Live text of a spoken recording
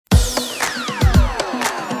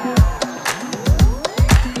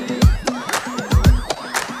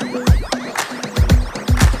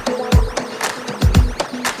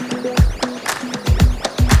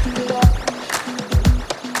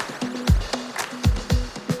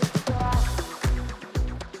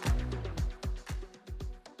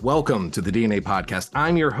Welcome to the DNA Podcast.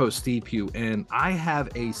 I'm your host, Steve Pugh, and I have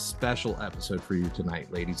a special episode for you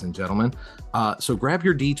tonight, ladies and gentlemen. So grab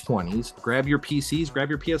your D20s, grab your PCs, grab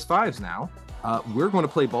your PS5s now. We're going to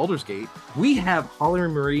play Baldur's Gate. We have Holly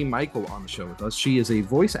Marie Michael on the show with us. She is a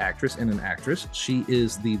voice actress and an actress. She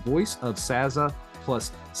is the voice of Sazza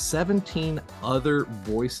plus 17 other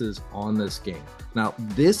voices on this game. Now,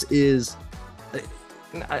 this is...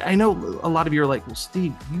 I know a lot of you are like, well,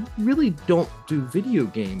 Steve, you really don't do video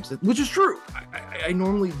games, which is true. I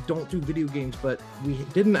normally don't do video games, but we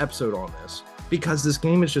did an episode on this because this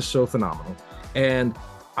game is just so phenomenal. And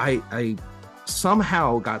I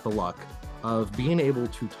somehow got the luck of being able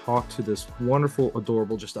to talk to this wonderful,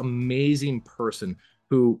 adorable, just amazing person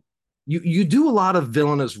who you do a lot of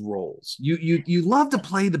villainous roles. You love to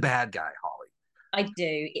play the bad guy, Holly. I do.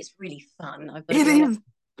 It's really fun. It is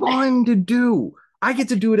fun to do. I get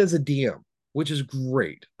to do it as a DM, which is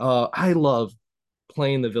great. I love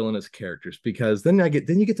playing the villainous characters because then you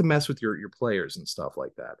get to mess with your players and stuff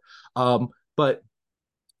like that. But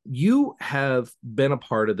you have been a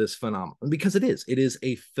part of this phenomenon because it is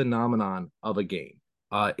a phenomenon of a game.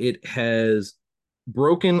 It has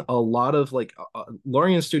broken a lot of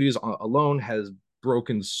Larian Studios alone has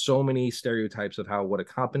broken so many stereotypes of what a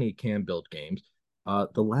company can build games.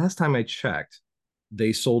 The last time I checked,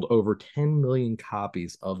 they sold over 10 million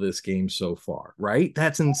copies of this game so far, right?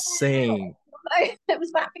 That's insane. That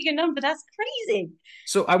was that big a number. That's crazy.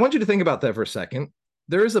 So I want you to think about that for a second.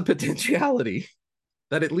 There is a potentiality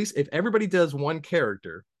that at least if everybody does one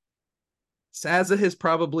character, Sazza has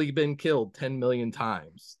probably been killed 10 million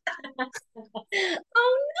times. Oh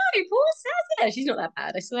no, poor Sazza. She's not that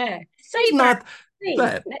bad, I swear. She's not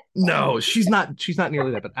that. No, she's not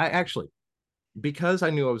nearly that. But I actually, because I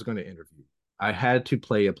knew I was going to interview, I had to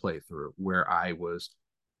play a playthrough where I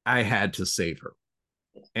had to save her.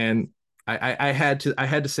 And I had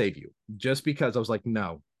to save you just because I was like,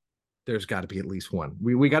 no, there's got to be at least one.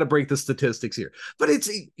 We got to break the statistics here. But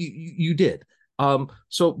you did.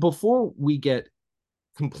 So before we get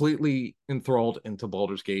completely enthralled into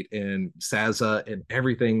Baldur's Gate and Sazza and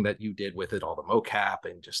everything that you did with it, all the mocap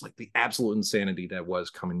and just like the absolute insanity that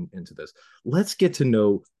was coming into this, let's get to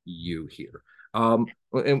know you here. And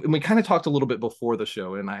we kind of talked a little bit before the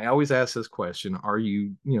show, and I always ask this question: are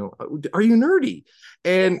you nerdy?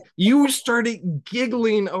 And you started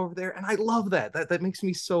giggling over there, and I love that. That makes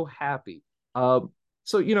me so happy.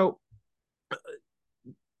 So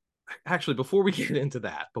actually, before we get into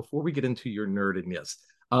that, before we get into your nerdiness,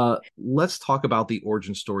 let's talk about the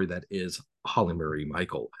origin story that is Holly Marie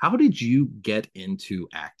Michael. How did you get into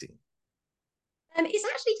acting? It's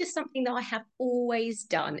actually just something that I have always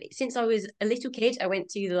done. Since I was a little kid, I went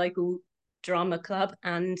to the local drama club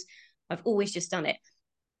and I've always just done it.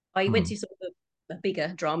 I went to sort of a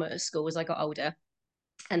bigger drama at school as I got older,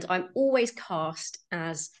 and I'm always cast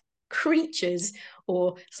as creatures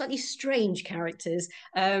or slightly strange characters.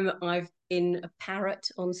 I've been a parrot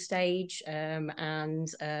on stage, and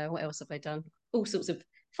what else have I done? All sorts of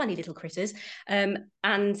funny little critters. And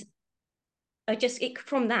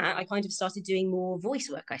from that I kind of started doing more voice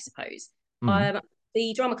work, I suppose. Mm-hmm.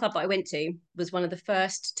 The drama club that I went to was one of the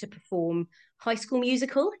first to perform High School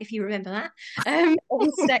Musical, if you remember that,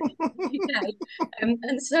 on stage in the UK.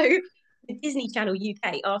 And so the Disney Channel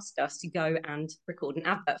UK asked us to go and record an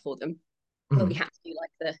advert for them. Well, we had to do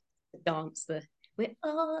like the dance, we're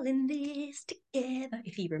all in this together,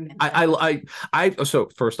 if you remember. So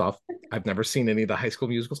first off, I've never seen any of the High School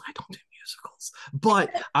Musicals. I don't do musicals,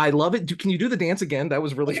 but I love it. Can you do the dance again? That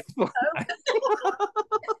was really fun. I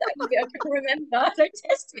can remember. Don't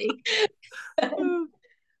test me.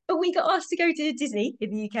 But we got asked to go to Disney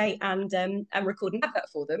in the UK and record an advert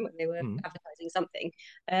for them when they were advertising something.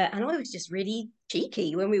 And I was just really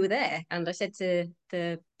cheeky when we were there. And I said to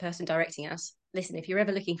the person directing us, listen, if you're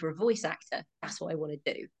ever looking for a voice actor, that's what I want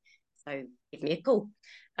to do. So give me a call.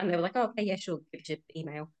 And they were like, oh, okay, yeah, sure, give us your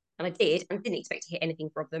email. And I did, and didn't expect to hear anything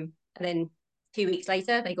from them. And then 2 weeks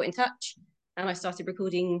later, they got in touch and I started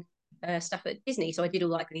recording stuff at Disney. So I did all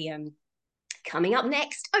like the coming up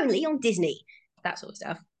next, only on Disney, that sort of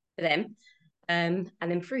stuff for them. And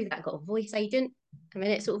then through that, got a voice agent. And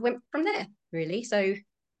then it sort of went from there, really. So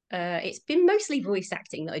it's been mostly voice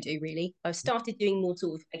acting that I do, really. I've started doing more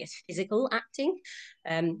sort of, I guess, physical acting,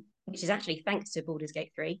 which is actually thanks to Baldur's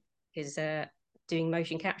Gate 3, because doing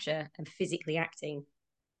motion capture and physically acting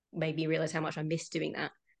made me realize how much I missed doing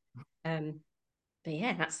that. But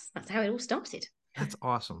yeah, that's how it all started. That's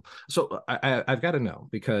awesome. So I've got to know,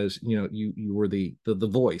 because you were the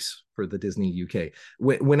voice for the Disney UK.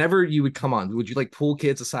 Whenever you would come on, would you like pull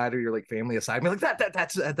kids aside or your like family aside and be like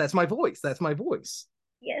that's my voice? That's my voice.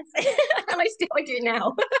 Yes, and I do it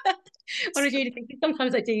now. When I do anything,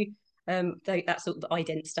 sometimes I do that sort of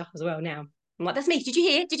ident stuff as well now. I'm like, that's me. Did you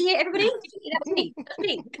hear? Did you hear everybody? Did you hear? That was me. That's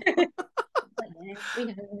me. Like, yes, we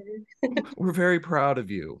know. We're very proud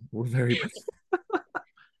of you. We're very proud.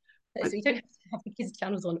 So you don't have to have the kids'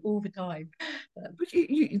 channels on all the time. But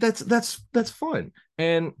that's fun.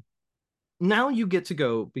 And now you get to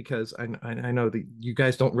go because I know that you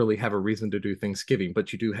guys don't really have a reason to do Thanksgiving,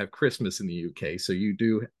 but you do have Christmas in the UK, so you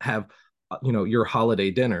do have your holiday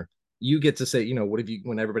dinner. You get to say, what have you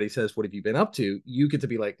when everybody says what have you been up to, you get to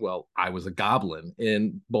be like, well, I was a goblin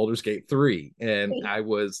in Baldur's Gate 3 and I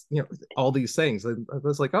was, all these things. And I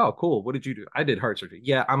was like, oh, cool. What did you do? I did heart surgery.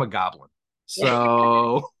 Yeah, I'm a goblin.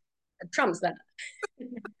 So trumps that.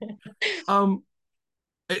 um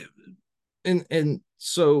and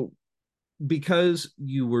so because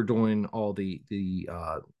you were doing all the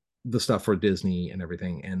stuff for Disney and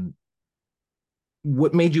everything, and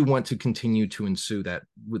what made you want to continue to ensue that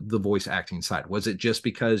with the voice acting side? Was it just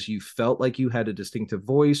because you felt like you had a distinctive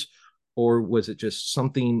voice, or was it just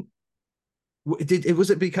something? Was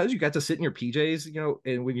it because you got to sit in your PJs,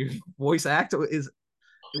 and when you voice act?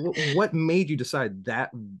 What made you decide that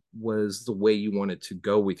was the way you wanted to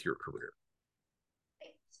go with your career?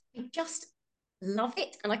 I just love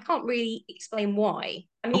it, and I can't really explain why.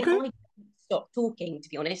 I mean, Okay. I stop talking, to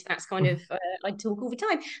be honest. That's kind of I talk all the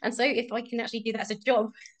time, and so if I can actually do that as a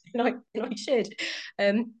job, then I should.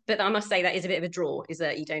 But I must say that is a bit of a draw. Is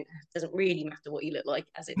that you don't doesn't really matter what you look like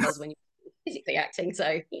as it does when you're physically acting.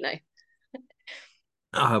 So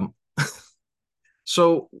Um,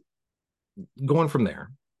 so going from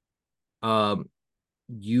there, um,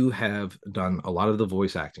 you have done a lot of the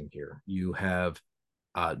voice acting here. You have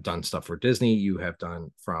done stuff for Disney. You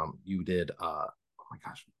did oh my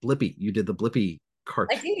gosh, Blippi. You did the Blippi I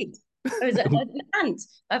cartoon. did. I was an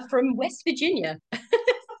aunt from West Virginia.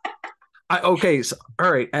 Okay, so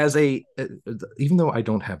all right. Even though I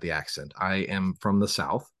don't have the accent, I am from the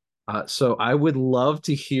South. So I would love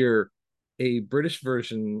to hear a British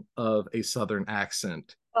version of a Southern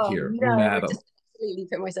accent Oh here, no, I've madam. just completely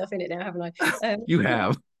put myself in it now, haven't I? You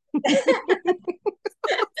have.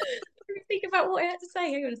 Think about what I had to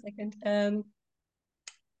say. Hang on a second. Um,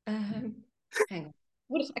 hang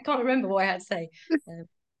on. I can't remember what I had to say. Um,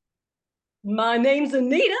 My name's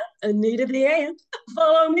Anita, Anita the Ant.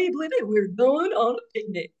 Follow me, Blippi. We're going on a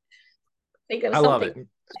picnic. I think there I was love something. it.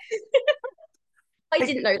 I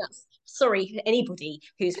didn't know that. Sorry for anybody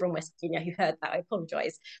who's from West Virginia who heard that. I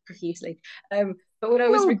apologise profusely. But when I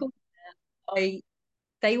was No. recording that,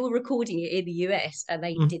 they were recording it in the US and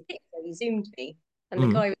they Mm, did this. They zoomed me, and the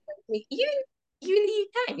mm. guy was like, you in the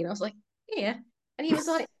UK?" And I was like, "Yeah." And he was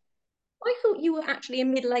like, "I thought you were actually a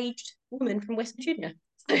middle-aged woman from West Virginia."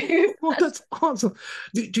 So Well, that's that's awesome.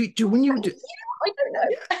 Do when you do, I don't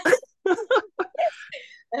know.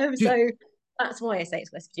 do So that's why I say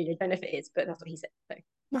it's West Virginia. I don't know if it is, but that's what he said. So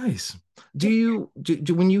nice. Do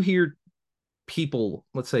when you hear people,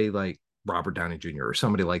 let's say like Robert Downey Jr. or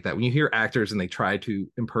somebody like that, when you hear actors and they try to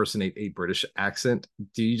impersonate a British accent,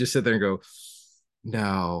 do you just sit there and go,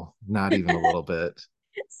 no, not even a little bit?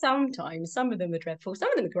 sometimes some of them are dreadful, some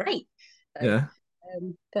of them are great. So, Yeah.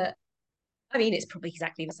 but I mean, it's probably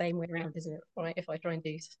exactly the same way around, isn't it? Right? If I try and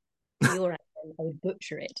do your accent, I would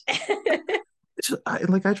butcher it.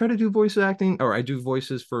 I try to do voice acting, or I do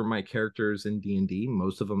voices for my characters in D&D.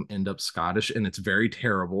 Most of them end up Scottish, and it's very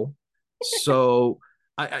terrible. So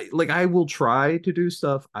I will try to do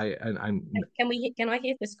stuff. I'm Can I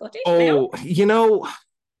hear the Scottish now? oh,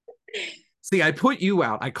 see, I put you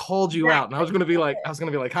out. I called you out, and I was gonna be like,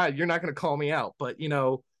 hi, you're not gonna call me out, but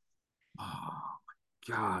oh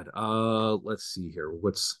my God. Let's see here.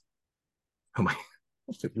 Oh my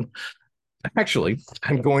actually,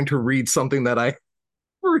 I'm going to read something that I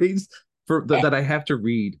read that I have to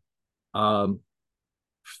read. Um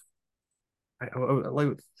I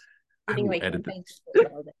Giving will away edit campaign.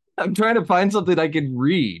 it. I'm trying to find something I can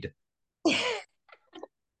read.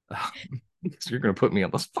 You're gonna put me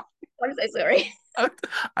on the spot. I'm so sorry.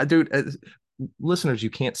 Dude, listeners, you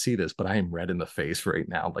can't see this, but I am red in the face right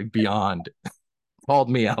now, like beyond.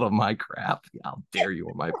 Called me out of my crap. How dare you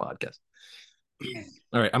on my podcast?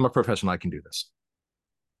 All right, I'm a professional. I can do this.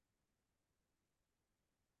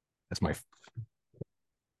 That's my.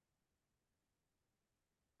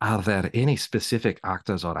 Are there any specific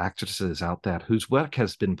actors or actresses out there whose work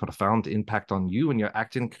has been profound impact on you and your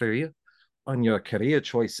acting career, on your career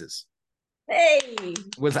choices? Hey,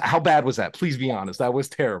 How bad was that? Please be honest. That was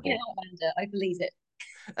yeah, terrible. Amanda, I believe it.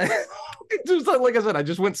 Just like I said, I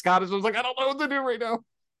just went Scottish. I was like, I don't know what to do right now.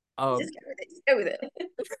 Just go with it. Just go with it.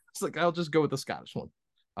 It's like I'll just go with the Scottish one.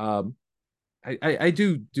 Um, I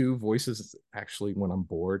do voices actually when I'm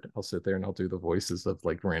bored. I'll sit there and I'll do the voices of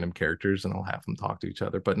like random characters and I'll have them talk to each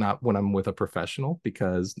other, but not when I'm with a professional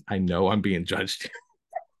because I know I'm being judged.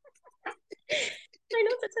 I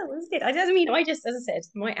know that's all. It's good. I doesn't mean I just, as I said,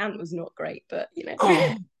 my aunt was not great, but you know.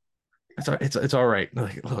 Oh, it's all right.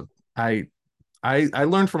 Like, look, I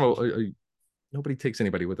learned from nobody takes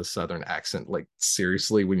anybody with a southern accent like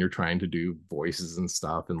seriously when you're trying to do voices and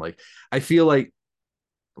stuff. And like I feel like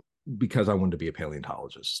because I wanted to be a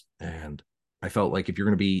paleontologist and I felt like if you're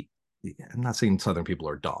going to be, I'm not saying southern people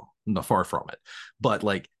are dumb, no, far from it, but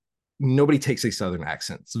like nobody takes a southern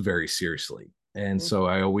accent very seriously. And so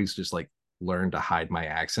I always just like learn to hide my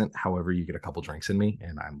accent. However, you get a couple drinks in me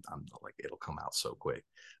and I'm like, it'll come out so quick.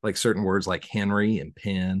 Like certain words like Henry and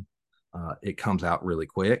Penn, it comes out really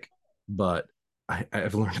quick, but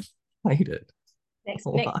I've learned to hide it Next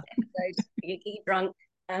episode, you get drunk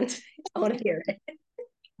and I want to hear it.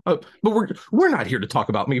 But we're not here to talk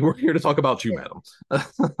about me. We're here to talk about you, madam.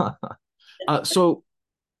 So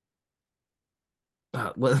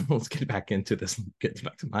let's get back into this. Get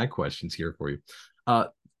back to my questions here for you. Uh,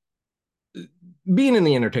 Being in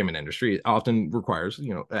the entertainment industry often requires,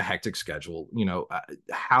 a hectic schedule.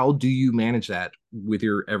 How do you manage that with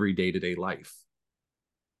your every day-to-day life?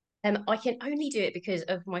 I can only do it because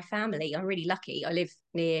of my family. I'm really lucky. I live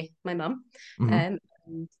near my mum,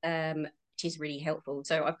 Mm-hmm. she's really helpful.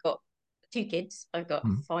 So I've got two kids. I've got a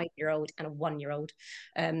Mm-hmm. 5-year-old and a 1-year-old.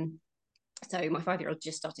 So my 5-year-old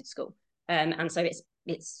just started school, and so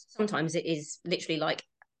it's sometimes it is literally like,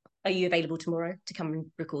 "Are you available tomorrow to come and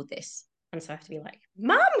record this?" And so I have to be like,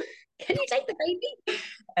 "Mum, can you take the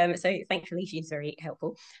baby?" So thankfully she's very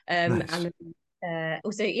helpful. Nice. And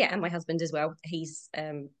also, yeah, and my husband as well. He's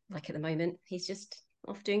like at the moment, he's just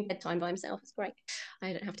off doing bedtime by himself. It's great.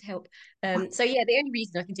 I don't have to help. So yeah, the only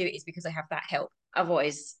reason I can do it is because I have that help.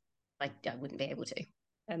 Otherwise, I wouldn't be able to.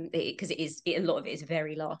 Because a lot of it is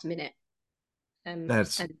very last minute.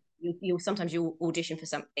 That's And you'll sometimes you'll audition for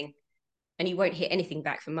something and you won't hear anything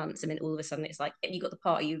back for months, and then all of a sudden it's like, you got the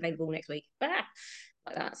part, are you available next week? Like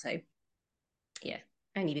that. So yeah,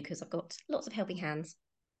 only because I've got lots of helping hands.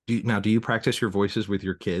 do you practice your voices with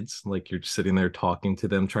your kids? Like you're just sitting there talking to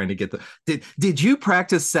them, trying to get the did you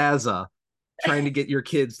practice Sazza trying to get your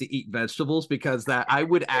kids to eat vegetables? Because that I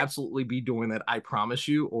would absolutely be doing that, I promise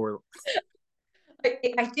you. Or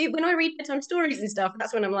I do when I read bedtime stories and stuff.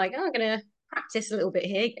 That's when I'm like, oh, I'm gonna practice a little bit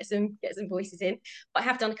here, get some voices in. But I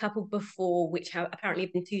have done a couple before, which have apparently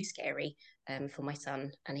been too scary for my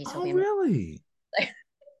son, and he told oh me I'm not. really?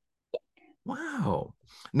 Wow.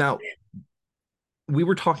 Now we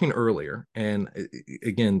were talking earlier, and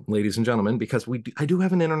again, ladies and gentlemen, because I do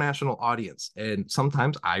have an international audience, and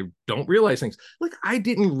sometimes I don't realize things. Like I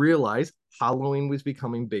didn't realize Halloween was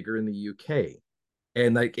becoming bigger in the UK,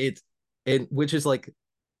 and like and which is like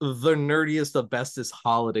the nerdiest, the bestest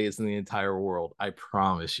holidays in the entire world. I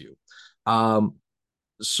promise you. Um,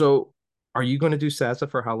 so are you going to do Sazza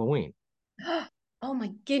for Halloween? Oh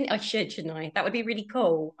my goodness, I should, shouldn't I? That would be really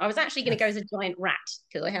cool. I was actually going to go Yes. as a giant rat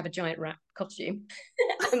because I have a giant rat costume,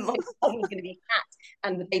 and my son was going to be a cat,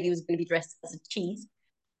 and the baby was going to be dressed as a cheese.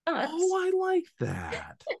 But Oh, I like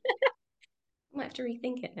that. I might have to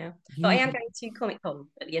rethink it now. But I You am going to Comic Con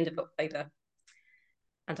at the end of October,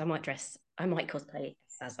 and I might cosplay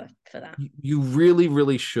Sazza for that. you really,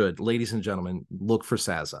 really should, ladies and gentlemen, look for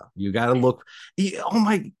Sazza. You got to look. Oh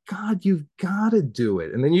my God, you've got to do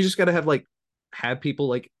it, and then you just got to have people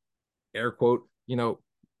like air quote,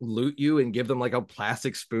 loot you and give them like a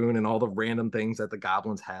plastic spoon and all the random things that the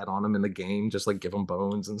goblins had on them in the game, just like give them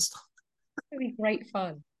bones and stuff. It'll be great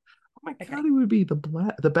fun. Oh my Okay. God, it would be the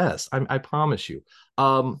best. I promise you.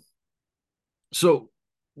 Um, so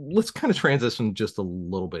let's kind of transition just a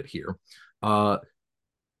little bit here. Uh,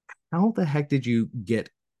 how the heck did you get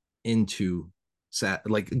into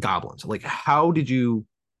like goblins? Like, how did you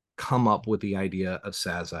come up with the idea of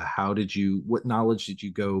Sazza? What knowledge did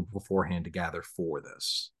you go beforehand to gather for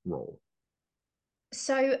this role?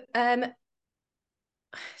 So,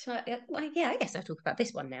 well, yeah, I guess I'll talk about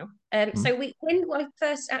this one now. Mm-hmm. So when I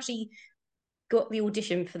first actually got the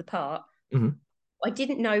audition for the part, Mm-hmm. I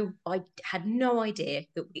didn't know, I had no idea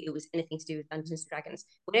that it was anything to do with Dungeons and Dragons.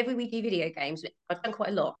 Whenever we do video games, I've done quite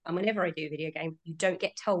a lot, and whenever I do a video game, you don't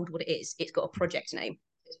get told what it is. It's got a project name.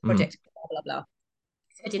 It's Mm-hmm. project blah blah blah.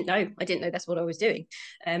 I didn't know that's what I was doing.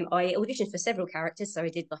 I auditioned for several characters, so I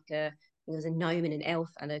did like there was a gnome and an elf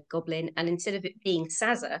and a goblin, and instead of it being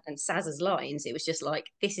Sazza and Sazza's lines, it was just like,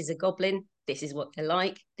 this is a goblin, this is what they're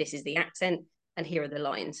like, this is the accent, and here are the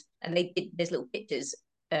lines. And there's little pictures,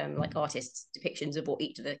 like artists' depictions of what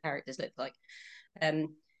each of the characters look like.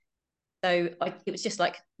 Um, So it was just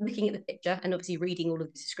like looking at the picture and obviously reading all of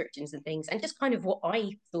the descriptions and things, and just kind of what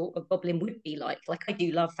I thought a goblin would be like. Like I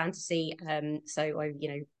do love fantasy, so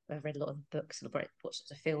I've read a lot of books and watched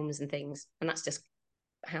lots of films and things, and that's just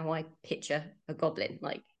how I picture a goblin,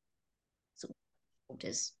 like sort of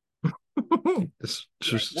shoulders,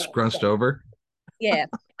 just scrunched over. yeah,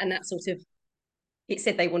 and that sort of. It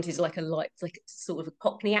said they wanted like sort of a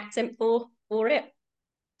Cockney accent for it,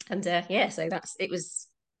 and yeah, so it was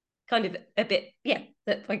kind of a bit, yeah,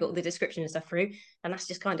 that I got the description and stuff through, and that's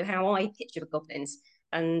just kind of how I picture the goblins.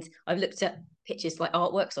 And I've looked at pictures like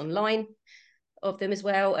artworks online of them as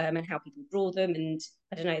well, and how people draw them, and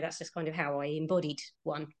I don't know, that's just kind of how I embodied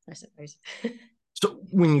one, I suppose. So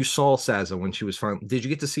when you saw Sazza when she was fine, did you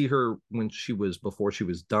get to see her when she was before she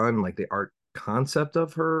was done, like the art concept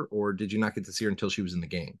of her, or did you not get to see her until she was in the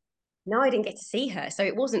game? No, I didn't get to see her, so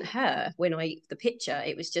it wasn't her when the picture.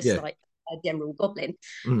 It was just Yeah. like a general goblin,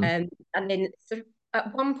 Mm-hmm. and then sort of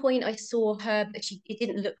at one point I saw her, but it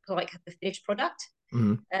didn't look like the finished product.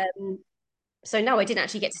 Mm-hmm. Um, so no, I didn't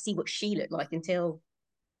actually get to see what she looked like until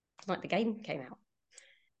like the game came out.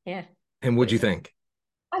 Yeah, And but what'd you think?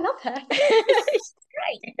 I love her. She's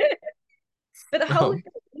great. But the whole Um,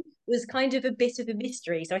 thing was kind of a bit of a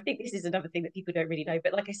mystery. So I think this is another thing that people don't really know.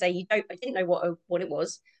 But like I say, I didn't know what it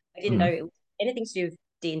was. I didn't know mm-hmm. it was anything to do with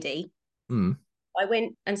D&D. Mm-hmm. I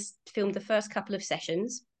went and filmed the first couple of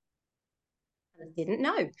sessions and I didn't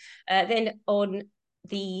know. Then on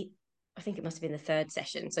I think it must have been the third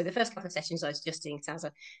session. So the first couple of sessions I was just doing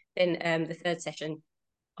Sazza. Then the third session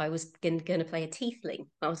I was going to play a tiefling.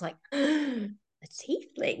 I was like, a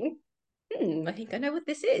tiefling? I think I know what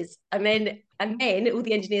this is. And then all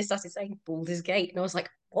the engineers started saying Baldur's Gate, and I was like,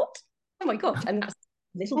 what? Oh my god! And that's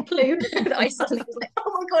a little clue that I suddenly was like,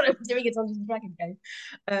 oh my god, I'm doing a Dungeons and Dragons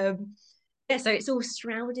game. Yeah, so it's all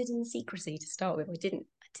shrouded in secrecy to start with. I didn't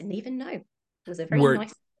even know. It was a very Were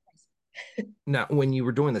nice. now when you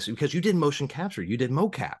were doing this because you did motion capture, you did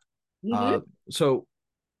mocap. Mm-hmm. So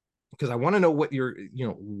because I want to know what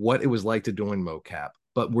what it was like to doing mocap,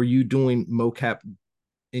 but were you doing mocap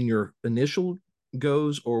in your initial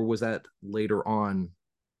goes, or was that later on?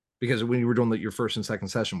 Because when you were doing your first and second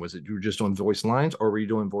session, was it you were just doing voice lines, or were you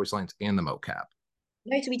doing voice lines and the mocap?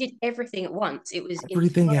 No, so we did everything at once. It was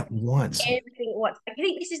Everything entirely at once. everything at once. I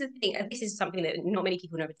think this is the thing, and this is something that not many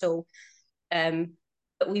people know at all.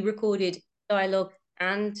 But we recorded dialogue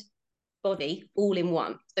and body all in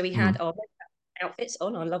one. So we had Mm-hmm. our outfits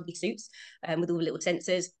on, our lovely suits, with all the little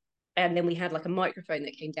sensors, and then we had like a microphone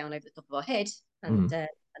that came down over the top of our head, Mm-hmm.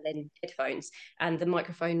 and then headphones, and the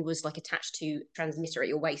microphone was like attached to a transmitter at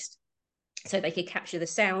your waist, so they could capture the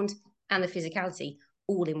sound and the physicality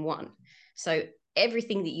all in one. So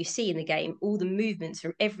everything that you see in the game, all the movements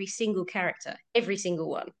from every single character, every single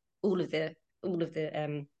one, all of the, all of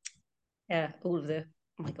the, all of the.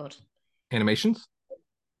 Oh my god, Animations.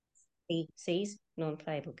 C's,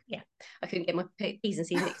 non-playable. Yeah, I couldn't get my P's and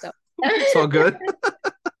C's mixed up. It's all good.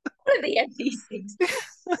 All of the NPCs,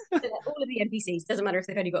 all of the NPCs, doesn't matter if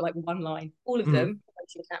they've only got like one line, all of Mm-hmm. them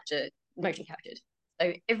motion captured.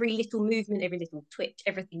 So every little movement, every little twitch,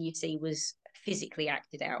 everything you see was physically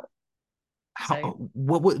acted out. So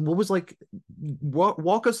What was like?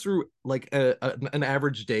 Walk us through like an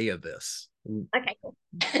average day of this. okay, cool.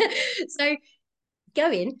 So go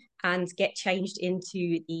in and get changed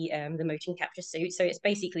into the motion capture suit. So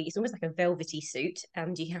it's almost like a velvety suit,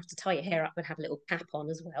 and you have to tie your hair up and have a little cap on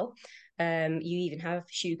as well. You even have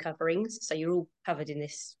shoe coverings, so you're all covered in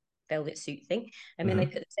this velvet suit thing. And then they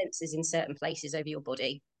Mm-hmm. put the sensors in certain places over your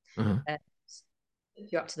body. Uh-huh. Uh,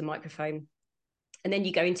 you're up to the microphone, and then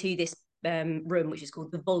you go into this room which is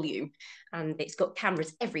called the volume, and it's got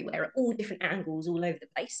cameras everywhere at all different angles all over the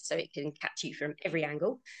place, so it can catch you from every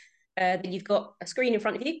angle. Then you've got a screen in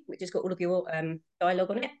front of you, which has got all of your dialogue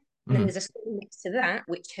on it. And then Mm-hmm. there's a screen next to that,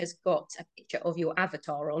 which has got a picture of your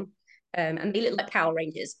avatar on. And they look like Power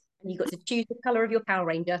Rangers. And you've got to choose the colour of your Power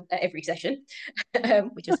Ranger at every session,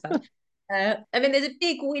 which is fun. And then there's a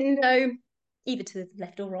big window, either to the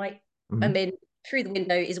left or right. Mm-hmm. And then through the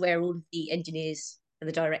window is where all of the engineers and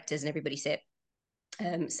the directors and everybody sit.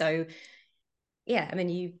 So yeah, and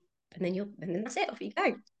then that's it. Off you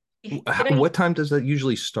go. You can only What time does that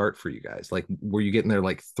usually start for you guys? Like, were you getting there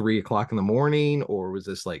like 3 o'clock in the morning, or was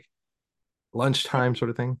this like lunchtime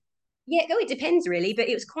sort of thing? Yeah, no, it depends really, but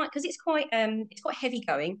it was quite because it's quite heavy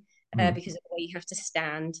going, Mm. because of the way you have to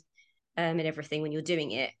stand, and everything when you're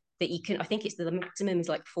doing it. That you can, I think it's the maximum is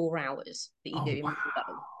like 4 hours that you do Oh in wow, one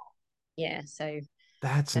go. Yeah, so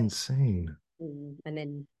that's uh, insane. and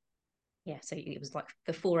then yeah, so it was like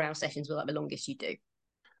the 4 hour sessions were like the longest you do.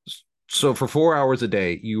 So for 4 hours a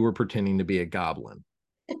day, you were pretending to be a goblin,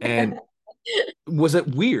 and Was it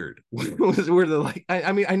weird? Was it weird? Like,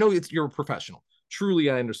 I mean, I know you're a professional. Truly,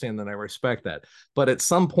 I understand that. I respect that. But at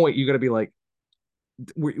some point, you got to be like,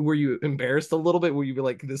 were you embarrassed a little bit? Were you be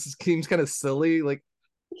like, this seems kind of silly? Like,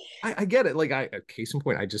 I get it. Like, case in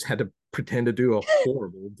point, I just had to pretend to do a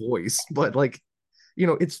horrible voice, but like,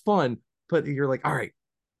 it's fun. But you're like, all right,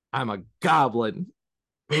 I'm a goblin.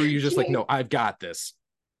 Or are you just like, no, I've got this?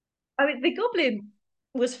 I mean, the goblin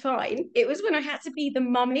was fine. It was when I had to be the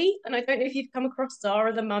mummy, and I don't know if you've come across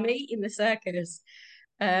Zara the mummy in the circus.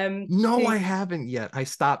 No, Who I haven't yet. I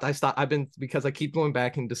stopped. I've been because I keep going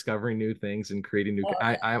back and discovering new things and creating new.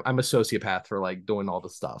 I'm a sociopath for like doing all the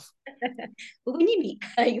stuff. But when you meet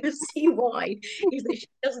her, you'll see why. Is that she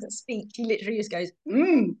doesn't speak. She literally just goes,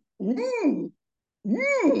 mm, mm.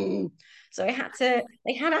 So they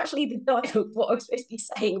had actually the dialogue, what I was supposed to be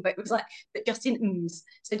saying, but it was like, but just in ums.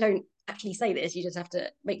 So don't actually say this. You just have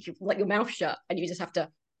to make your mouth shut and you just have to,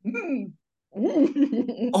 mm,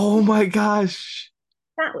 mm. Oh my gosh.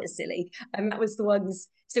 That was silly. And that was the ones.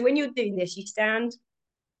 So when you're doing this, you have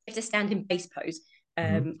to stand in base pose,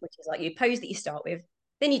 Mm-hmm. which is like your pose that you start with.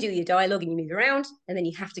 Then you do your dialogue and you move around, and then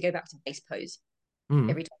you have to go back to base pose Mm-hmm.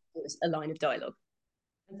 every time there's a line of dialogue.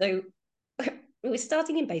 And so we were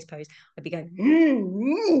starting in base pose. I'd be going,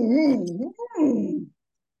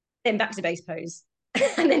 then back to base pose.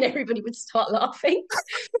 And then everybody would start laughing.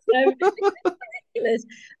 Ridiculous.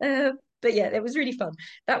 But yeah, it was really fun.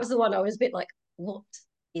 That was the one I was a bit like, what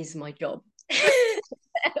is my job?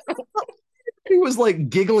 He was like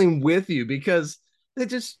giggling with you because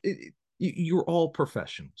you're all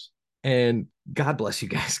professionals, and God bless you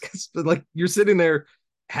guys because like you're sitting there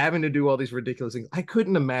having to do all these ridiculous things. I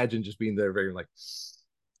couldn't imagine just being there very like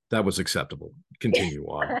that was acceptable. Continue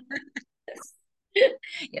on. Yeah,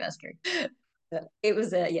 that's true. But it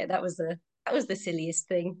was yeah, that was the silliest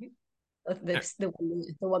thing. The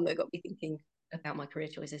one that got me thinking about my career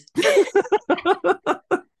choices.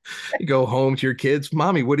 You go home to your kids,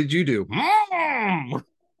 mommy, what did you do? Mom!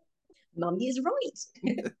 Mummy is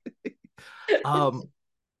right. um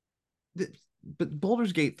but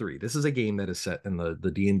Baldur's Gate 3, this is a game that is set in the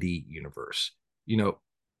D&D universe. You know,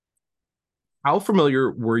 how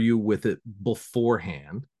familiar were you with it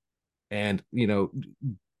beforehand? And,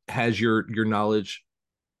 has your knowledge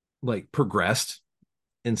like progressed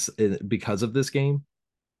in because of this game?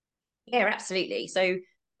 Yeah, absolutely. So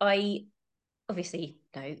I obviously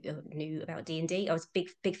knew about D&D. I was a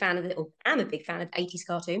big fan of it, or am a big fan of the 80s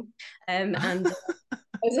cartoon. And I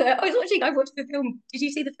watched the film. Did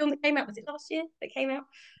you see the film that came out? Was it last year that came out?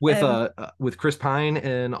 Um, With Chris Pine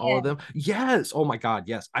and all yeah. of them. Yes. Oh my God.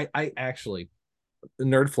 Yes. I actually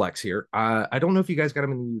nerd flex here. I don't know if you guys got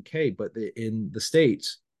them in the UK, but in the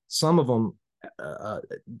States, some of them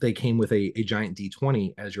they came with a giant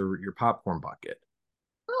D20 as your popcorn bucket.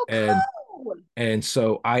 Oh, And cool. and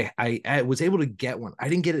so I was able to get one. I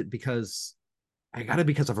didn't get it because I got it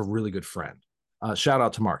because of a really good friend. Shout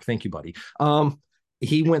out to Mark. Thank you, buddy.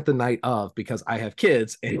 He went the night of because I have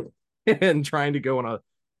kids and trying to go on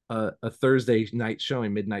a Thursday night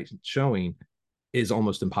showing, midnight showing is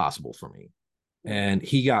almost impossible for me. And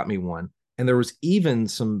he got me one. And there was even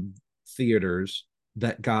some theaters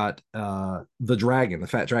that got the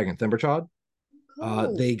fat dragon, Thimberchod.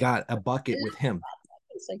 Cool. They got a I bucket with love him.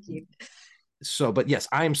 that. It's so cute. So, but yes,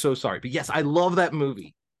 I am so sorry. But yes, I love that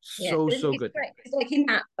movie. Yeah, So, so it's good. great. It's like in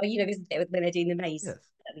that, this bit when they're doing the maze Yes.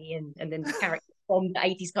 at the end, and then the characters from the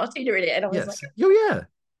 80s cartoon are in it. And I was like, Yes. Oh, yeah.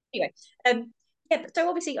 anyway, yeah, but so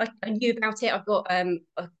obviously I knew about it. I've got I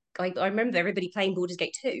remember everybody playing Baldur's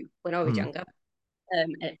Gate 2 when I was Mm-hmm. younger,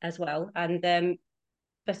 as well. And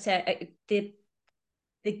but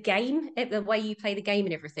the game, the way you play the game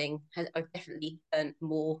and everything, I've definitely learned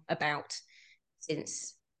more about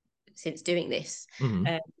since doing this. Mm-hmm.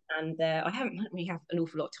 Um, and I haven't really have an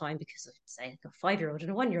awful lot of time because I've say I've got a 5-year-old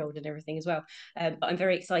and a 1-year-old and everything as well. But I'm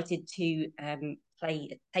very excited to play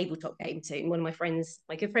a tabletop game soon. One of my friends,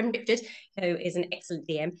 my good friend Richard, who is an excellent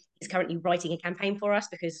DM, is currently writing a campaign for us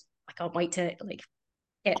because I can't wait to like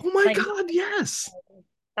get Oh my play. God, yes.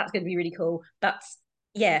 That's going to be really cool. But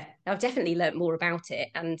yeah, I've definitely learned more about it,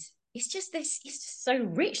 and it's just this. It's just so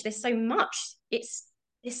rich. There's so much. It's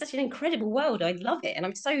such an incredible world. I love it, and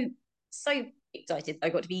I'm so excited I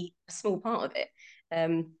got to be a small part of it.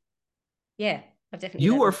 Um, yeah, I've definitely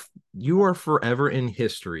You learned are more. you are forever in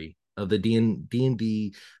history of the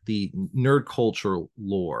D&D, the nerd culture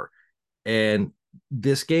lore. And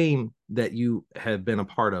this game that you have been a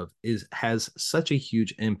part of has such a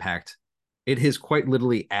huge impact. It has quite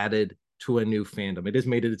literally added to a new fandom. It has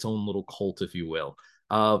made it its own little cult, if you will.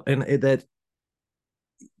 And that,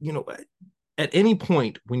 you know, at any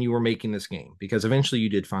point when you were making this game, because eventually you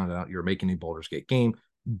did find out you were making a Baldur's Gate game,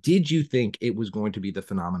 did you think it was going to be the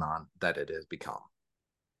phenomenon that it has become?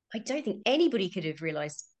 I don't think anybody could have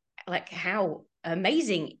realized like how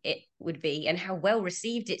amazing it would be and how well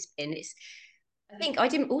received it's been. I think I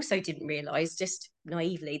didn't realize just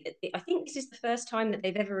naively that I think this is the first time that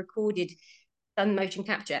they've ever done motion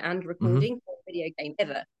capture and Mm-hmm. recording for a video game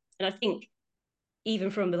ever. And I think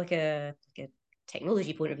even from like a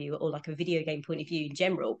technology point of view or like a video game point of view in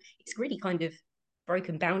general, it's really kind of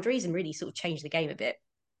broken boundaries and really sort of changed the game a bit.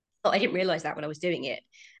 But I didn't realize that when I was doing it.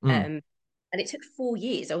 Mm. And it took 4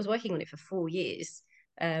 years. I was working on it for 4 years.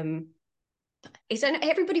 Um, it's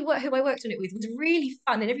everybody who I worked on it with was really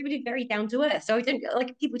fun and everybody very down to earth. So I don't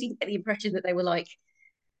like people didn't get the impression that they were like,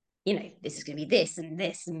 this is going to be this and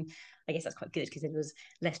this, and I guess that's quite good because it was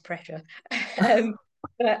less pressure.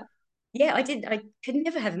 But yeah, I could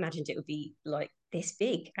never have imagined it would be like this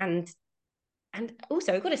big, and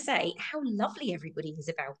also I've got to say how lovely everybody is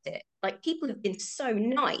about it. Like people have been so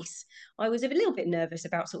nice. I was a little bit nervous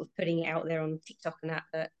about sort of putting it out there on TikTok and that,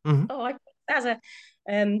 but Mm-hmm. oh, Sazza,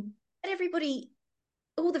 but everybody,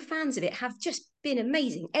 all the fans of it have just been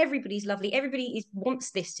amazing. Everybody's lovely.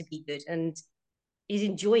 Wants this to be good and is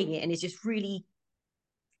enjoying it and is just really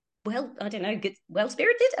well, I don't know, good, well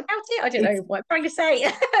spirited about it. I don't know what I'm trying to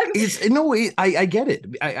say. It's no, I get it.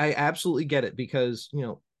 I absolutely get it because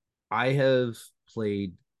I have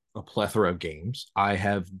played a plethora of games. I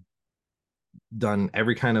have done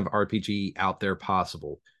every kind of RPG out there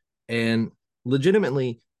possible, and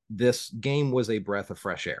legitimately, this game was a breath of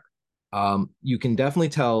fresh air. You can definitely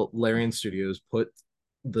tell Larian Studios put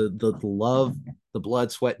the love, the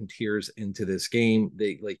blood, sweat, and tears into this game.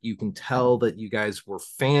 They like you can tell that you guys were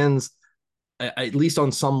fans, at least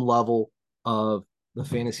on some level, of the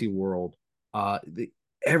fantasy world.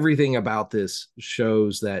 Everything about this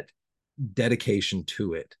shows that dedication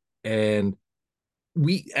to it, and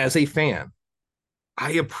we, as a fan,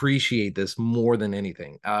 I appreciate this more than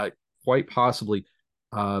anything. Quite possibly,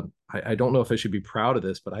 I don't know if I should be proud of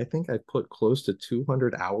this, but I think I put close to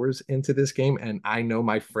 200 hours into this game, and I know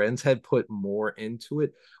my friends had put more into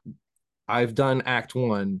it. I've done Act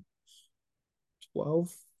One 12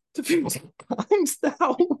 to 15 times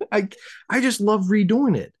now. I just love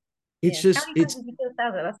redoing it. It's Yeah. How just many times it's did you kill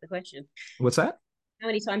Sazza? That's the question. what's that? How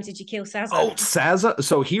many times did you kill Sazza? Oh, Sazza.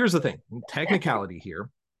 So here's the thing. Technicality here.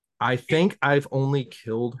 I think I've only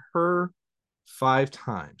killed her 5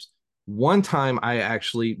 times. One time I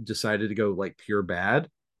actually decided to go like pure bad.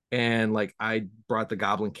 And like I brought the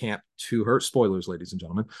goblin camp to her. Spoilers, ladies and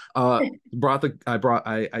gentlemen. I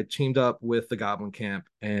teamed up with the goblin camp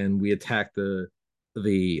and we attacked the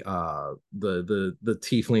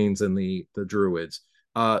tieflings and the druids.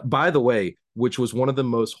 By the way, which was one of the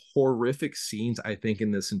most horrific scenes I think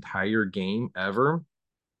in this entire game ever,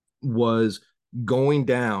 was going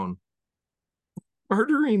down,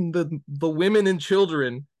 murdering the women and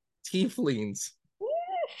children, tieflings.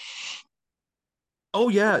 Oh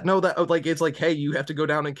yeah, no, that like it's like, hey, you have to go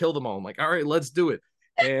down and kill them all. I'm like, all right, let's do it.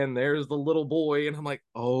 And there's the little boy, and I'm like,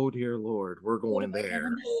 oh dear Lord, we're going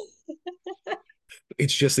there.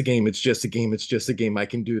 It's just a game. It's just a game. It's just a game. I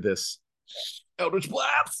can do this. Eldritch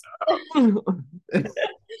Blast.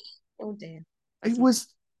 Oh dear. It was,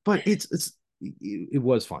 but it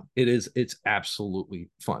was fun. It's absolutely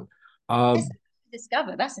fun. That's Um,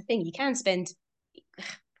 discover. That's the thing. You can spend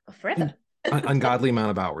forever. ungodly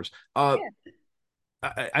amount of hours. Yeah.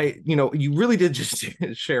 You really did just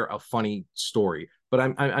share a funny story, but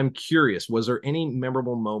I'm curious. Was there any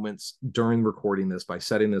memorable moments during recording this by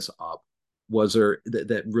setting this up? Was there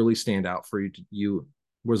that really stand out for you?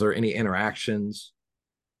 Was there any interactions?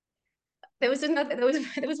 There was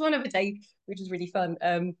one other day which was really fun.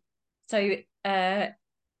 So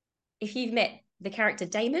if you've met the character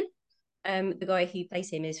Damon, the guy who plays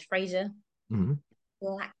him is Fraser Mm-hmm.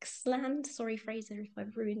 Laxland. Sorry, Fraser, if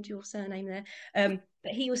I've ruined your surname there.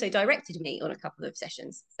 But he also directed me on a couple of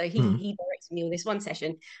sessions. So Mm-hmm. he directed me on this one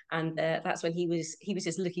session, and that's when he was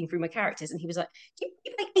just looking through my characters, and he was like, you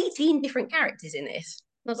make 18 different characters in this?"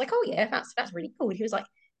 And I was like, "Oh yeah, that's really cool." And he was like,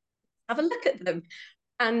 "Have a look at them."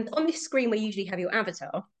 And on this screen where you usually have your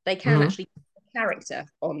avatar, they can Mm-hmm. actually put a character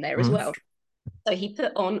on there as Mm-hmm. well. So he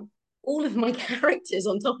put on all of my characters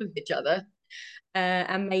on top of each other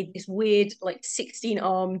and made this weird, like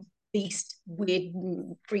 16-armed beast, weird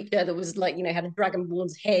creature that was like, had a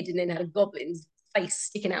dragonborn's head and then had a goblin's face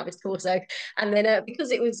sticking out of his torso. And then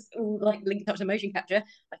because it was all like linked up to motion capture,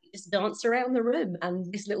 I could just dance around the room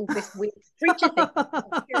and this weird creature thing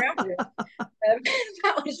around the room.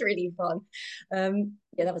 That was really fun.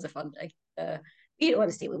 Yeah, that was a fun day. you don't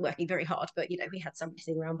understand, we're working very hard, but we had some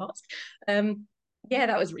messing around parts. Yeah,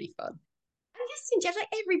 that was really fun. And just in general,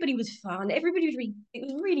 like everybody was fun. Everybody was it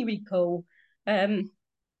was really, really cool.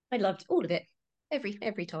 I loved all of it.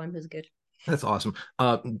 Every time was good. That's awesome.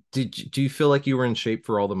 Do you feel like you were in shape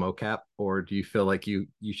for all the mocap, or do you feel like you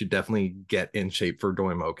should definitely get in shape for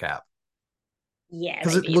doing mocap? Yeah,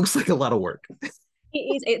 Because it maybe looks like a lot of work. it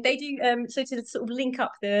is. They do. So to sort of link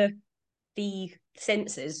up the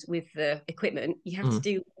sensors with the equipment, you have to Mm,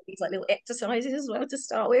 do these like little exercises as well to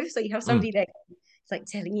start with. So you have mm. somebody there, it's like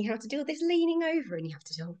telling you how to do all this leaning over, and you have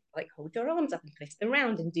to do like hold your arms up and twist them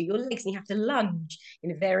around and do your legs, and you have to lunge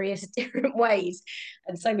in various different ways.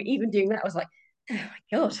 And so even doing that, I was like, oh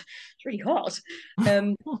my god, it's really hot. So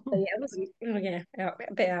yeah, it wasn't. Oh yeah,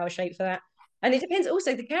 a bit out of shape for that. And it depends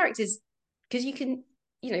also the characters, because you can,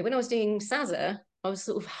 when I was doing Sazza, I was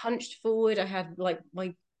sort of hunched forward. I had like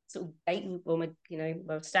my sort of gait, or my, I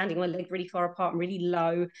was standing my leg really far apart and really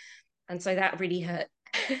low, and so that really hurt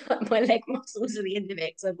like my leg muscles at the end of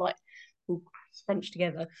it. So I'm like all scrunched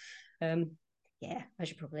together. Um, yeah, I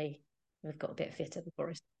should probably have got a bit fitter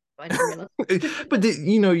before I didn't realize. But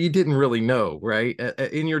you didn't really know, right?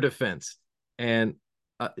 In your defense, and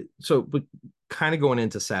uh, but kind of going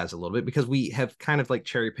into Saz a little bit because we have kind of like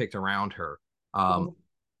cherry picked around her. Um,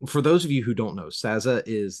 for those of you who don't know, Sazza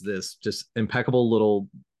is this just impeccable little.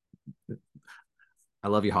 I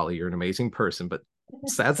love you, Holly. You're an amazing person, but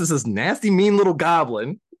Sazza's this nasty, mean little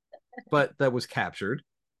goblin, but that was captured.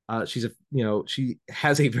 She's she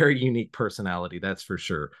has a very unique personality, that's for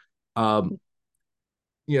sure. Um,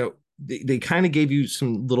 they kind of gave you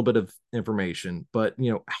some little bit of information, but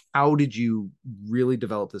how did you really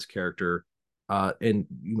develop this character? And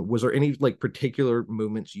was there any like particular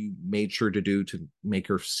movements you made sure to do to make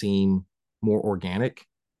her seem more organic?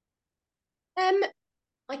 um,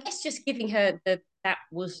 I guess just giving her that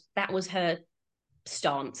was her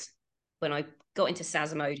stance when I got into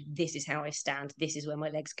Sazza mode. This is how I stand. This is where my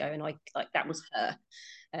legs go, and I like that was her.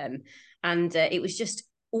 Um, and it was just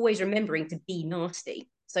always remembering to be nasty.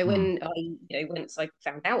 So Mm. when once I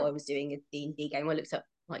found out I was doing a D&D game, I looked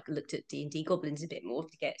at D&D goblins a bit more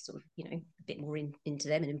to get sort of, a bit more into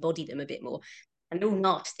them and embody them a bit more. And they're all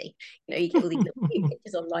nasty. You get all these little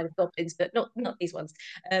pictures online of goblins, but not these ones.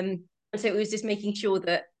 And so it was just making sure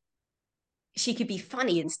that she could be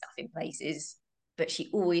funny and stuff in places, but she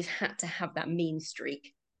always had to have that mean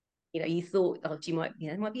streak. You thought, oh, she might,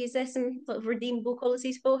 might be, is there some sort of redeemable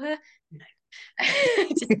qualities for her? No.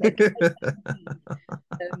 Just like,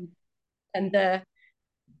 um, and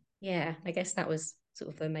yeah, I guess that was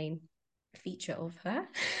sort of the main feature of her.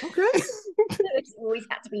 Okay. She always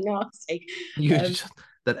had to be nasty. You Um, just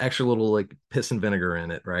that extra little like piss and vinegar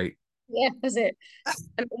in it, right? yeah, that's it.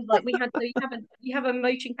 And it was like we had, so you have a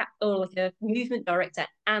motion cap or like a movement director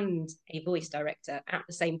and a voice director at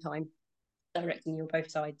the same time directing you on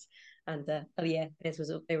both sides. And oh yeah,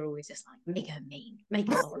 they were always just like, make her mean, make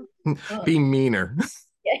her horrible. Oh. Be meaner.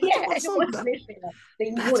 Yeah, That's yeah, it awesome. was literally like,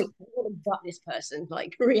 you That's want to gut this person,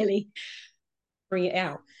 like really bring it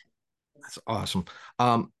out. that's awesome.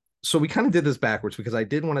 So we kind of did this backwards because I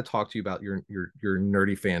did want to talk to you about your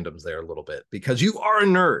nerdy fandoms there a little bit because you are a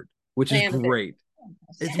nerd, which I is am a bit. great.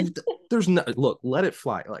 It's there's no look, let it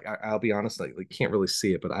fly. Like I'll be honest, like can't really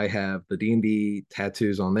see it, but I have the D&D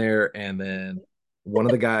tattoos on there, and then one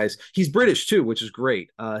of the guys, he's British too, which is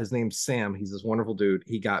great. His name's Sam. He's this wonderful dude.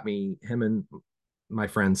 Him and my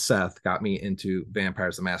friend Seth got me into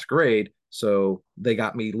Vampires the Masquerade. So they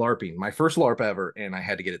got me LARPing, my first LARP ever, and I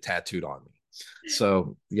had to get it tattooed on me.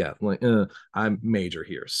 So yeah, like I'm major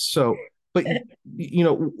here. So, but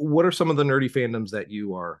what are some of the nerdy fandoms that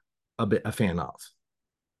you are a fan of?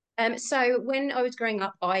 So when I was growing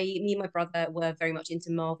up, me and my brother were very much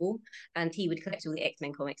into Marvel, and he would collect all the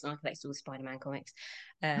X-Men comics, and I collected all the Spider-Man comics.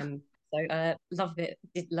 So love it,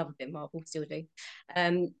 did love a bit of Marvel, still do.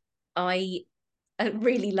 I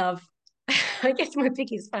really love. I guess my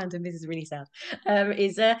biggest fandom, this is really sad,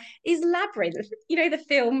 is Labyrinth. The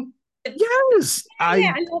film. Yes,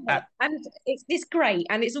 Yeah, I love it, and it's great,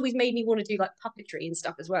 and it's always made me want to do like puppetry and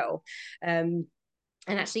stuff as well.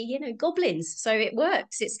 And actually, goblins, so it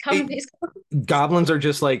works. It's come. it, It's come. goblins are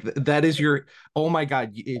just like that is your oh my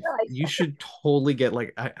god, if you should totally get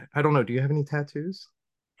like I don't know, do you have any tattoos?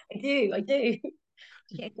 I do. I do.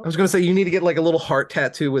 Yeah, I was gonna say you need to get like a little heart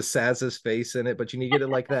tattoo with Sazza's face in it, but you need to get it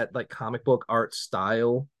like that, like comic book art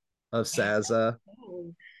style of yes. Sazza.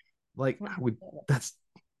 Oh, Like I would. That's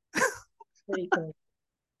pretty cool.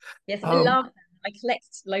 Yes, I um love them. I collect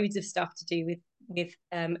loads of stuff to do with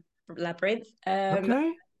Labyrinth.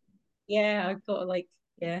 okay. Yeah, I've got like,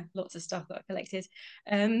 yeah, lots of stuff that I collected.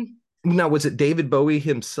 Now, was it David Bowie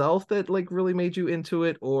himself that like really made you into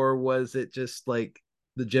it, or was it just like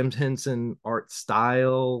the Jim Henson art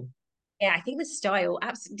style? Yeah, I think the style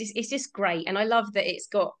absolutely it's just great, and I love that it's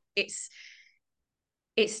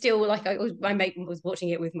still like my mate was watching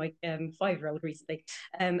it with my 5-year-old recently,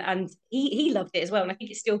 and he loved it as well, and I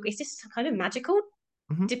think it's just kind of magical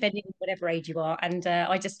Mm-hmm. depending on whatever age you are, and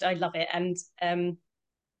I love it, and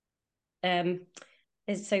um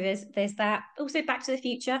there's that. Also, Back to the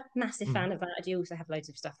Future, massive Mm-hmm. fan of that. I do also have loads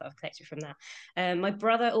of stuff that I've collected from that. My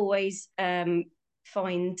brother always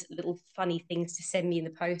find little funny things to send me in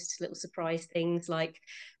the post, little surprise things like.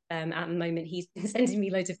 At the moment, he's been sending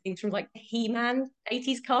me loads of things from like the He-Man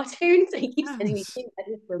 80s cartoons. So he keeps sending me Yes.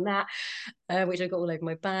 things from that, which I got all over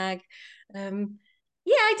my bag.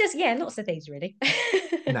 Yeah, lots of things really.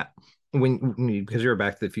 Now, because you're a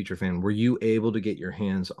Back to the Future fan, were you able to get your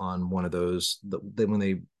hands on one of those? When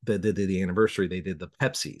they did the anniversary, they did the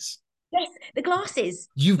Pepsis. Yes, the glasses.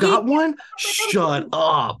 You Yeah, got one? Shut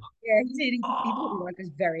up. yeah, he did. He bought me Oh, one. It was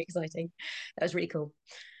very exciting. That was really cool.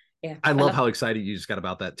 Yeah, I I love love how excited you just got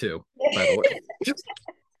about that too, by the way. it.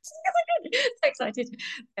 So excited.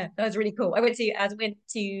 Yeah, that was really cool. I went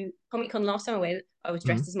to Comic Con last time I went. I was Mm-hmm.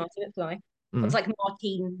 dressed as Martin McFly. I was Mm-hmm. like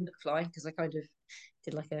Martine McFly because I kind of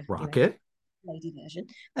did like a Rocket. lady version.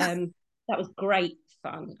 That was great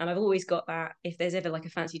fun, and I've always got that. If there's ever like a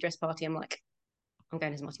fancy dress party, I'm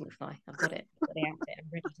going as Martin McFly. I've got it. I've got the outfit. I'm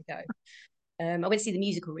ready to go. I went to see the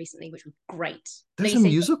musical recently, which was great. There's They a say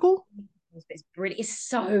musical? it's brilliant. It's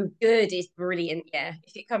so good. It's brilliant. Yeah.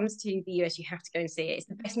 If it comes to the US, you have to go and see it. It's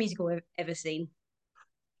the best musical I've ever seen.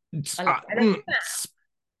 I love it.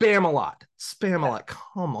 Spam a lot. Spam a Yeah. lot.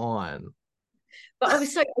 Come on. But I was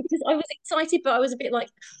excited, but I was a bit like,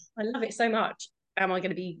 I love it so much. Am I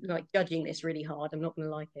going to be like judging this really hard? I'm not going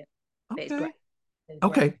to like it. But it's Okay. great. It's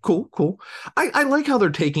great. Okay, cool, cool. I like how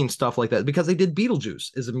they're taking stuff like that because they did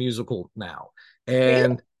Beetlejuice as a musical now. Really?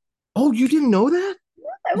 And oh, you didn't know that?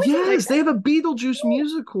 I didn't know Yes, they have a that. Beetlejuice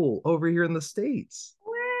musical over here in the States.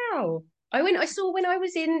 Wow. I saw when I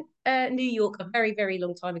was in New York a very, very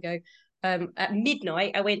long time ago. At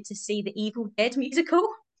midnight, I went to see the Evil Dead musical.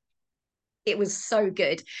 It was so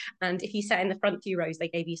good. And if you sat in the front 2 rows, they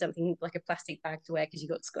gave you something like a plastic bag to wear because you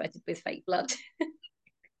got squirted with fake blood.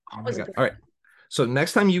 Oh my Was a God. All right. So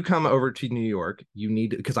next time you come over to New York, you need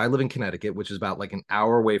because I live in Connecticut, which is about like an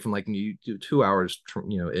hour away from like 2 hours,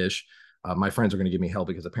 ish. My friends are going to give me hell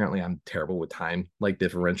because apparently I'm terrible with time, like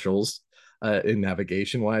differentials, in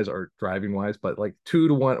navigation wise or driving wise. But like 2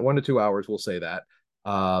 to 1, 1 to 2 hours, we'll say that.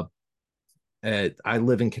 Uh, I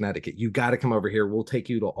live in Connecticut. You got to come over here. We'll take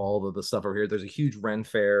you to all of the stuff over here. There's a huge Ren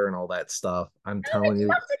fair and all that stuff. I'm Oh, I'd telling you.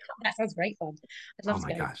 love to come. That sounds great fun. I'd Oh love to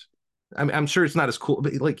my go. gosh. I'm sure it's not as cool,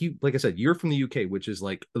 but like I said, you're from the UK, which is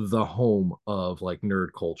like the home of like nerd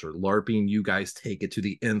culture. LARPing, you guys take it to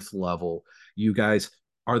the nth level. You guys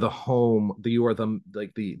are the home. You are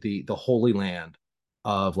the holy land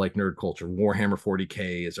of like nerd culture. Warhammer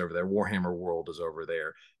 40K is over there. Warhammer World is over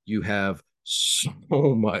there. You have so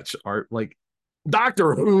much art, like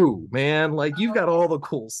Doctor Who, man. Like you've got all the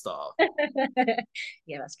cool stuff.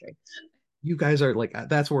 Yeah, that's true. You guys are like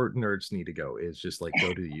that's where nerds need to go is just like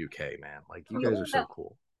go to the UK, man. Like you We guys are all so love.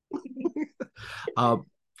 cool. um,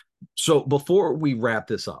 so before we wrap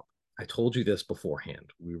this up, I told you this beforehand.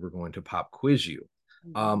 We were going to pop quiz you.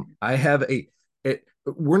 I have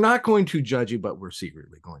we're not going to judge you, but we're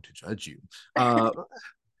secretly going to judge you.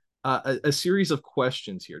 A series of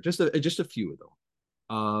questions here, just a few of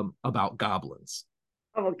them, about goblins.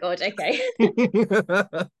 Oh my god. Okay.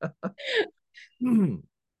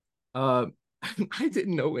 uh, I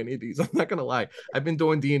didn't know any of these. I'm not gonna lie. I've been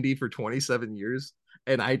doing D&D for 27 years,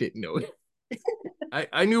 and I didn't know it.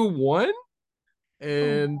 I knew one, Oh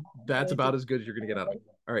and that's my about as good as you're gonna get out of me.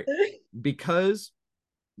 All right, because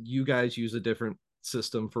you guys use a different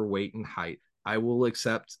system for weight and height, I will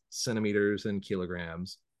accept centimeters and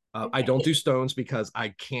kilograms. I don't do stones because I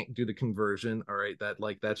can't do the conversion. All right,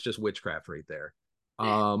 that's just witchcraft right there.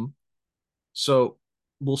 Um, so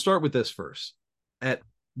we'll start with this first. At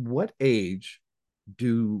what age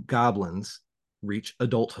do goblins reach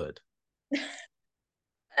adulthood?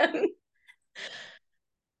 um,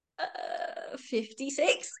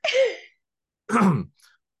 56.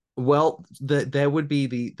 Well, that would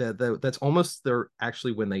be that's almost they're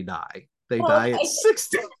actually when they die. They Oh, die at okay.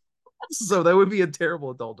 60. So that would be a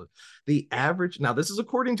terrible adulthood. The average now, this is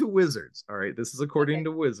according to Wizards. All right, this is according Okay.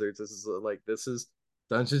 to Wizards. This is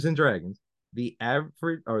Dungeons and Dragons. The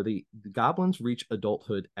average or the goblins reach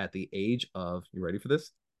adulthood at the age of, you ready for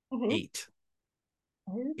this? Mhm. 8.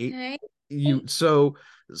 8. Okay. You so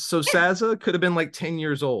Sazza could have been like 10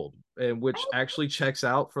 years old and which Oh, actually checks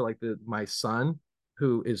out for like my son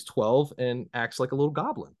who is 12 and acts like a little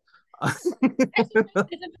goblin. actually,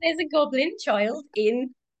 there's a goblin child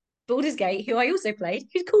in Baldur's Gate who I also played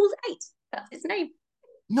who's called Eight. That's his name.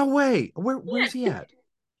 No way. Where's he at?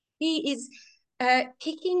 He is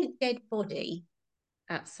kicking a dead body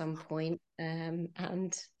at some point. And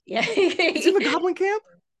yeah. He's in the goblin camp?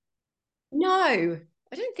 No,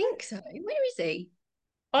 I don't think so. Where is he?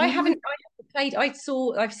 Oh my. I haven't played.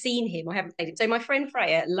 I've seen him. I haven't played it. So my friend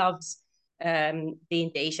Freya loves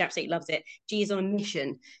D&D. She absolutely loves it. She is on a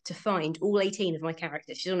mission to find all 18 of my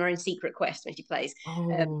characters. She's on her own secret quest when she plays.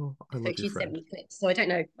 Oh, I So love your she sent friend. me clips. So I don't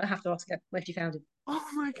know. I have to ask her where she found him. Oh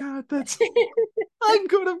my God, that's I'm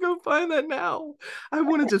gonna go find that now. I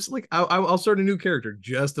want to just like I'll start a new character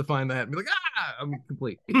just to find that and be like, I'm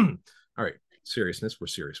complete. All right, seriousness. We're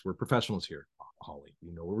serious. We're professionals here, Holly.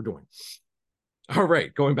 We know what we're doing. All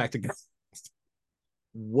right, going back to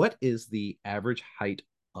what is the average height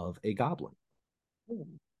of a goblin? Ooh.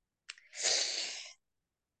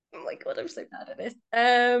 Oh my god, I'm so bad at this.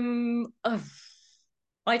 I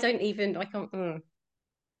don't even. I can't.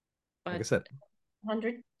 Like I said,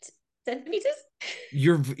 100 centimeters.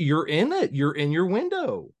 you're in it. You're in your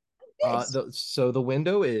window. Good. So the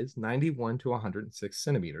window is 91 to 106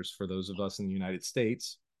 centimeters for those of us in the United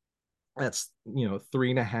States. That's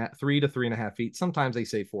 3 to 3.5 feet. Sometimes they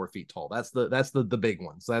say 4 feet tall. That's the big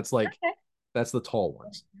ones. That's like Okay. that's the tall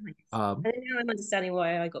ones. Nice. Um, And now I'm understanding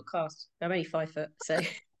why I got cast. I'm only 5 foot, so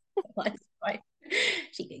that's right.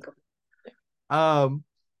 She giggled. um,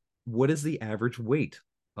 what is the average weight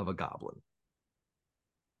of a goblin?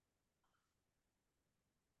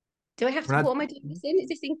 Do I have We're to? not. What am I doing this in? Is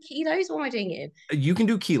this in kilos? What am I doing it You can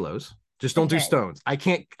do kilos. Just in? don't do Okay. stones. I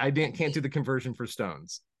can't. Can't do the conversion for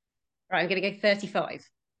stones. Right, I'm gonna go 35.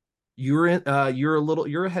 You're in. You're a little.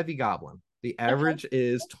 You're a heavy goblin. The Okay. average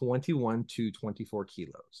is 21 to 24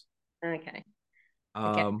 kilos. Okay. Okay.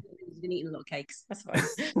 Um, I've been eating a lot of cakes. That's fine.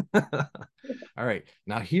 all right.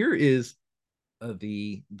 Now here is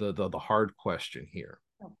the hard question here.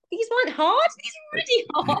 These weren't hard. These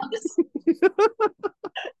are already hard.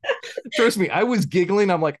 Trust me, I was giggling.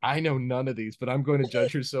 I'm like, I know none of these, but I'm going to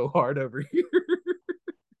judge her so hard over here.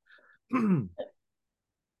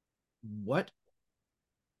 What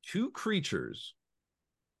two creatures?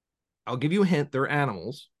 I'll give you a hint. They're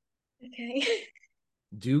animals. Okay.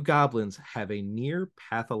 Do goblins have a near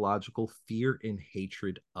pathological fear and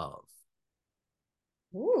hatred of?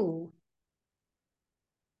 Ooh.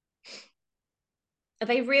 Are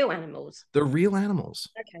they real animals? They're real animals.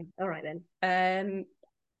 Okay. All right then.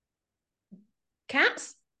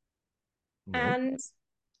 Cats No. and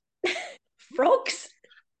frogs.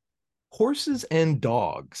 Horses and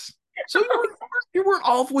dogs. So you weren't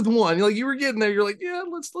off with one. Like you were getting there. You're like, yeah,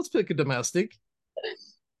 let's pick a domestic.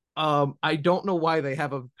 I don't know why they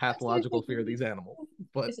have a pathological fear of these animals,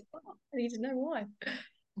 but I need to know why.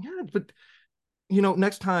 yeah, but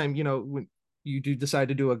next time, when you do decide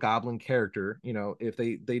to do a goblin character, if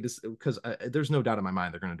they just because there's no doubt in my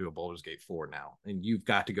mind they're going to do a Baldur's Gate 4 now, and you've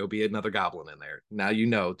got to go be another goblin in there. Now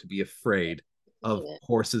to be afraid of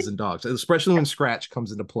horses and dogs, especially when Scratch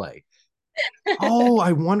comes into play. Oh,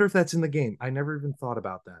 I wonder if that's in the game. I never even thought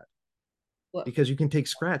about that What? because you can take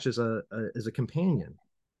Scratch as a companion.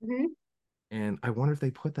 Mm-hmm. And I wonder if they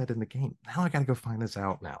put that in the game. Now I got to go find this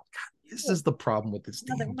out now. God, this is the problem with this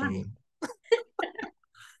damn game.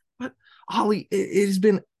 But Ollie, it has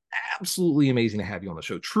been absolutely amazing to have you on the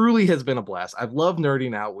show. Truly has been a blast. I've loved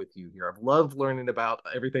nerding out with you here. I've loved learning about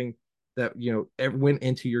everything that went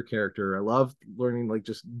into your character. I love learning, like,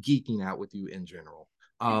 just geeking out with you in general.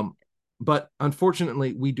 But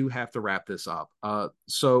unfortunately, we do have to wrap this up.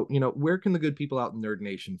 So where can the good people out in Nerd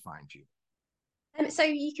Nation find you? So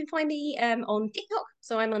you can find me on TikTok.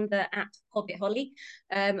 So I'm under @HobbitHolly,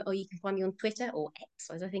 or you can find me on Twitter or X,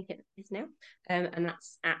 as I think it is now, and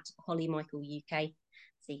that's @HollyMichaelUK.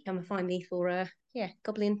 So you come and find me for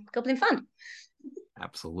goblin fun.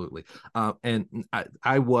 Absolutely. And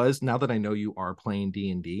I was, now that I know you are playing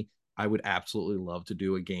D&D, I would absolutely love to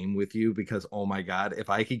do a game with you because, oh my God, if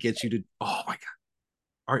I could get you to, oh my God.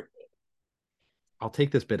 All right. I'll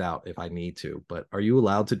take this bit out if I need to, but are you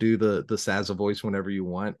allowed to do the Sazza voice whenever you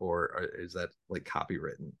want, or is that like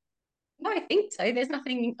copywritten? No, I think so. There's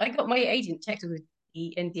nothing. I got my agent checked with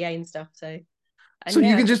the NDA and stuff. So, So and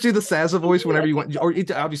you yeah, can just do the Sazza I can voice do it whenever on you want,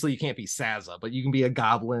 TikTok. or obviously you can't be Sazza, but you can be a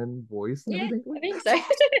goblin voice and Yeah, everything. I think so. That's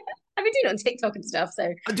awesome. I've been doing it on TikTok and stuff.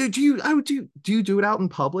 So, Do you do it out in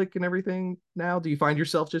public and everything now? Do you find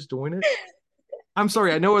yourself just doing it? I'm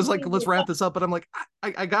sorry. I know I was like, let's wrap this up, but I'm like,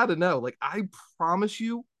 I gotta know. Like, I promise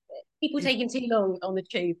you, people taking too long on the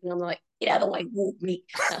tube, and I'm like, get out of the way, walk me.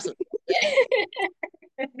 That's what,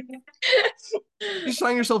 yeah. You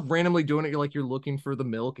find yourself randomly doing it. You're like, you're looking for the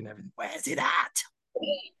milk and everything. Where's it at?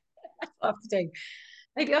 That's what I have to do.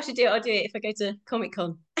 Maybe I should do it. I'll do it if I go to Comic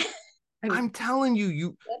Con. I'm telling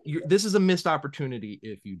you, this is a missed opportunity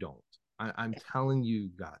if you don't. I'm telling you,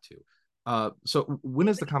 got to. So when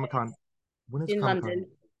is the Comic Con? When is in Comic Con?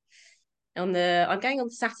 London. I'm going on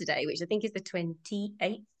Saturday, which I think is the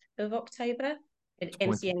 28th of October at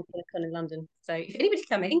MCN Comic Con in London. So if anybody's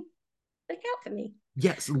coming, look out for me.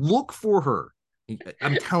 Yes, look for her.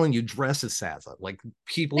 I'm telling you, dress as Sazza. Like,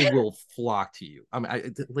 people will flock to you.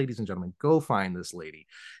 Ladies and gentlemen, go find this lady.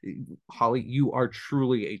 Holly, you are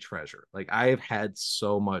truly a treasure. Like, I have had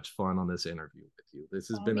so much fun on this interview with you. This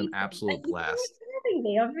has been an absolute blast. Thank you for having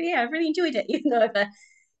me. I've really enjoyed it, even though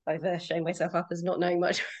I've shown myself up as not knowing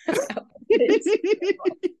much about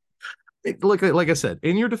it. Like I said,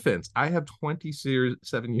 in your defense, I have 27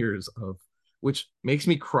 years of, which makes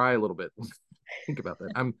me cry a little bit. Think about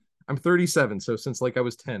that. I'm 37, so since like I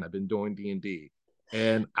was 10, I've been doing D&D,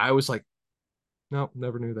 and I was like, no,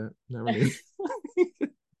 never knew that. Never knew.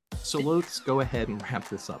 So let's go ahead and wrap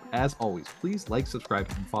this up. As always, please like, subscribe,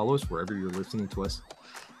 and follow us wherever you're listening to us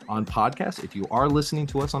on podcasts. If you are listening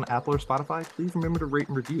to us on Apple or Spotify, please remember to rate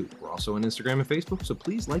and review. We're also on Instagram and Facebook, so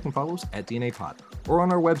please like and follow us at DNA Pod or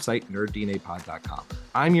on our website, nerddnapod.com.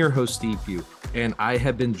 I'm your host, Steve Pugh, and I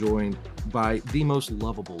have been joined by the most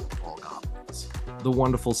lovable of all goblins, the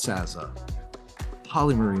wonderful Sazza,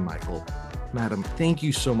 Holly Marie Michael. Madam, thank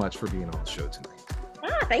you so much for being on the show tonight.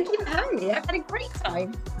 Thank you for having me. I've had a great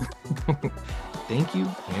time. Thank you,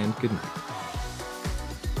 and good night.